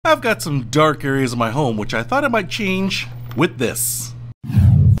I've got some dark areas of my home which I thought I might change with this.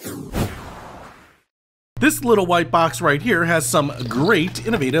 This little white box right here has some great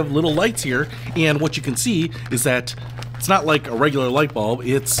innovative little lights here, and what you can see is that it's not like a regular light bulb,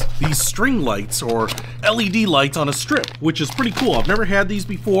 it's these string lights or LED lights on a strip, which is pretty cool. I've never had these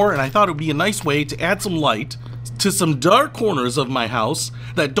before, and I thought it would be a nice way to add some light to some dark corners of my house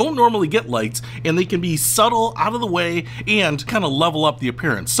that don't normally get lights, and they can be subtle, out of the way, and kind of level up the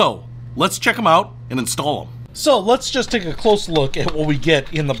appearance. So let's check them out and install them. So let's just take a close look at what we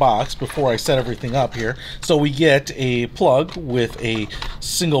get in the box before I set everything up here. So we get a plug with a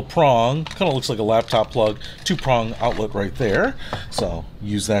single prong, kind of looks like a laptop plug, 2-prong outlet right there. So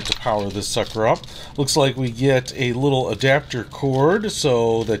use that to power this sucker up. Looks like we get a little adapter cord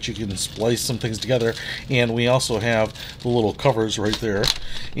so that you can splice some things together. And we also have the little covers right there.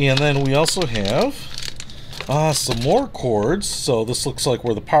 And then we also have some more cords. So this looks like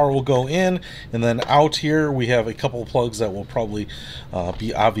where the power will go in, and then out here we have a couple of plugs that will probably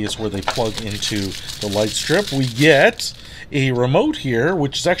be obvious where they plug into the light strip. We get a remote here,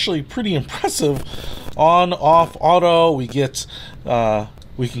 which is actually pretty impressive. On, off, auto. We get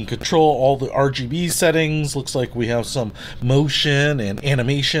we can control all the RGB settings. Looks like we have some motion and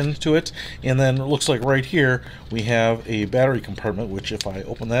animation to it. And then it looks like right here we have a battery compartment, which if I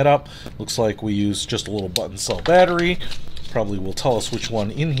open that up, looks like we use just a little button cell battery. Probably will tell us which one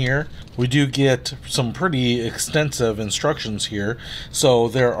in here. We do get some pretty extensive instructions here. So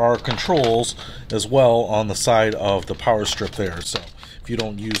there are controls as well on the side of the power strip there. So if you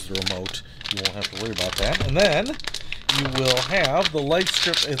don't use the remote, you won't have to worry about that. And then you will have the light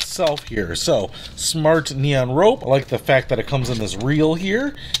strip itself here. So smart neon rope. I like the fact that it comes in this reel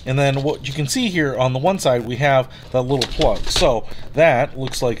here. And then what you can see here on the one side, we have that little plug. So that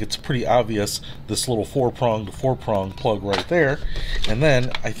looks like it's pretty obvious, this little 4-prong to 4-prong plug right there. And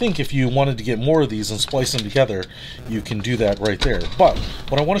then I think if you wanted to get more of these and splice them together, you can do that right there. But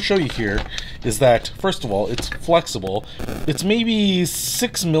what I want to show you here is that, first of all, it's flexible. It's maybe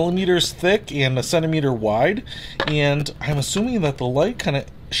 6 millimeters thick and 1 centimeter wide. And I'm assuming that the light kind of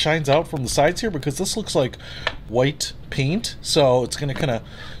shines out from the sides here because this looks like white paint, so it's going to kind of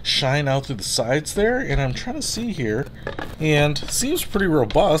shine out through the sides there. And I'm trying to see here, and it seems pretty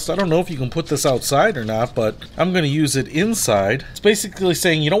robust. I don't know if you can put this outside or not, but I'm going to use it inside. It's basically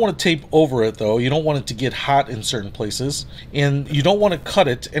saying you don't want to tape over it though. You don't want it to get hot in certain places, and you don't want to cut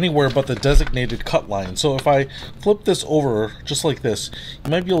it anywhere but the designated cut line. So if I flip this over just like this,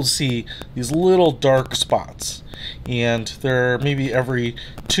 you might be able to see these little dark spots, and they're maybe every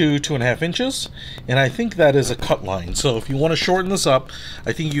 2.5 inches, and I think that is a cut line. So if you want to shorten this up,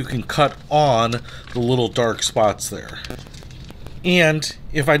 I think you can cut on the little dark spots there. And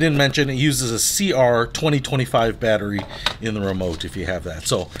if I didn't mention, it uses a CR2025 battery in the remote if you have that.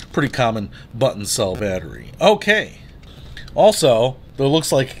 So pretty common button cell battery. Okay. Also, it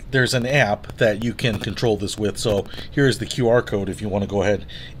looks like there's an app that you can control this with. So here's the QR code if you want to go ahead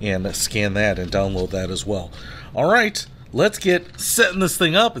and scan that and download that as well. All right. Let's get setting this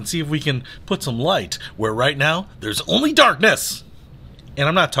thing up and see if we can put some light where right now there's only darkness. And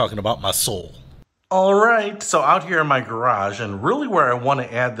I'm not talking about my soul. All right, so out here in my garage, and really where I want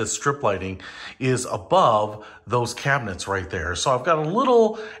to add this strip lighting is above those cabinets right there. So I've got a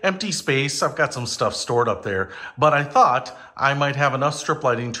little empty space. I've got some stuff stored up there, but I thought I might have enough strip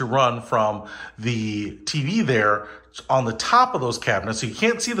lighting to run from the TV there on the top of those cabinets, so you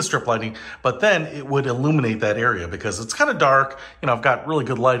can't see the strip lighting, but then it would illuminate that area because it's kind of dark. You know, I've got really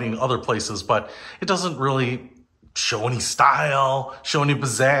good lighting other places, but it doesn't really show any style, show any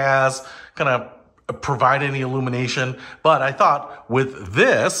pizzazz, kind of provide any illumination. But I thought with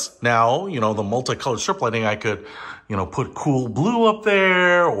this now, you know, the multicolored strip lighting, I could, you know, put cool blue up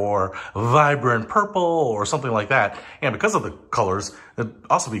there or vibrant purple or something like that. And because of the colors, it'd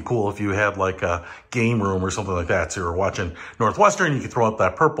also be cool if you had like a game room or something like that. So you're watching Northwestern, you could throw up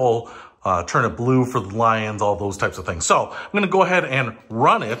that purple, turn it blue for the Lions, all those types of things. So I'm going to go ahead and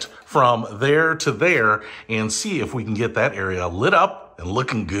run it from there to there and see if we can get that area lit up and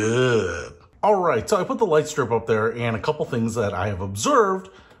looking good. All right, so I put the light strip up there and a couple things that I have observed,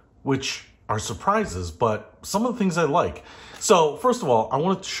 which are surprises, but some of the things I like. So first of all, I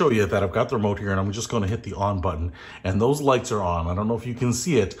wanted to show you that I've got the remote here and I'm just going to hit the on button and those lights are on. I don't know if you can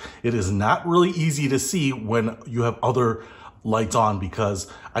see it. It is not really easy to see when you have other lights on, because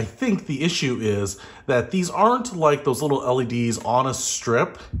I think the issue is that these aren't like those little LEDs on a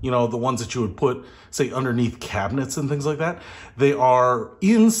strip, you know, the ones that you would put, say, underneath cabinets and things like that. They are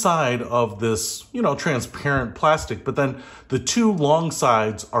inside of this, you know, transparent plastic, but then the two long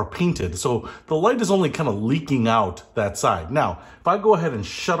sides are painted. So the light is only kind of leaking out that side. Now, if I go ahead and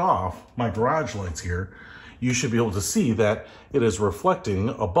shut off my garage lights here, you should be able to see that it is reflecting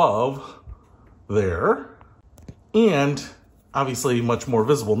above there, and obviously much more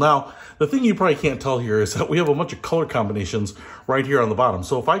visible. Now, the thing you probably can't tell here is that we have a bunch of color combinations right here on the bottom.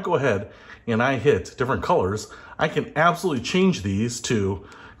 So if I go ahead and I hit different colors, I can absolutely change these to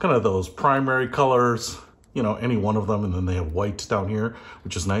kind of those primary colors, you know, any one of them. And then they have white down here,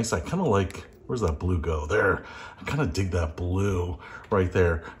 which is nice. I kind of like, where's that blue go? There. I kind of dig that blue right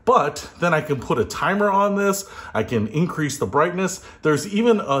there. But then I can put a timer on this. I can increase the brightness. There's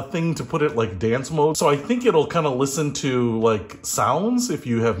even a thing to put it like dance mode. So I think it'll kind of listen to like sounds if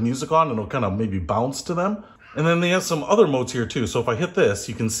you have music on, and it'll kind of maybe bounce to them. And then they have some other modes here too. So if I hit this,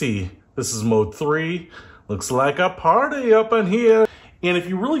 you can see this is mode 3. Looks like a party up in here. And if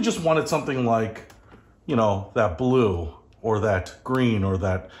you really just wanted something like, you know, that blue or that green or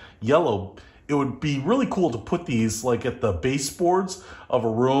that yellow, it would be really cool to put these like at the baseboards of a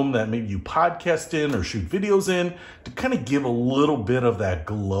room that maybe you podcast in or shoot videos in, to kind of give a little bit of that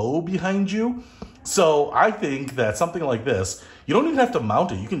glow behind you. So I think that something like this, you don't even have to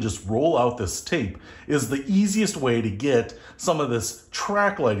mount it. You can just roll out this tape, is the easiest way to get some of this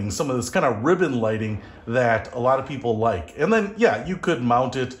track lighting, some of this kind of ribbon lighting that a lot of people like. And then, yeah, you could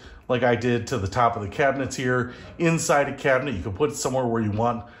mount it like I did to the top of the cabinets here, inside a cabinet. You could put it somewhere where you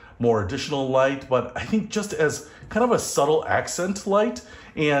want more additional light, but I think just as kind of a subtle accent light.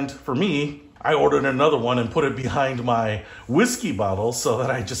 And for me, I ordered another one and put it behind my whiskey bottle so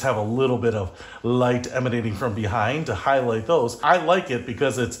that I just have a little bit of light emanating from behind to highlight those. I like it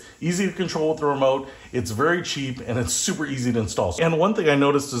because it's easy to control with the remote, it's very cheap, and it's super easy to install. And one thing I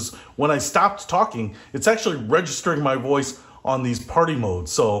noticed is when I stopped talking, it's actually registering my voice on these party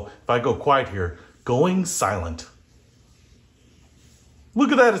modes. So if I go quiet here, going silent.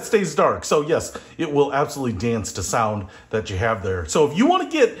 Look at that, it stays dark. So yes, it will absolutely dance to sound that you have there. So if you want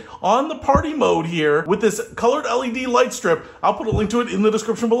to get on the party mode here with this colored LED light strip, I'll put a link to it in the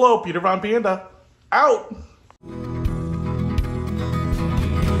description below. Peter Von Panda, out!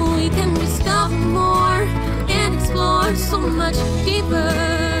 We can discover more and explore so much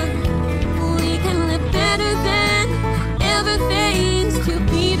deeper.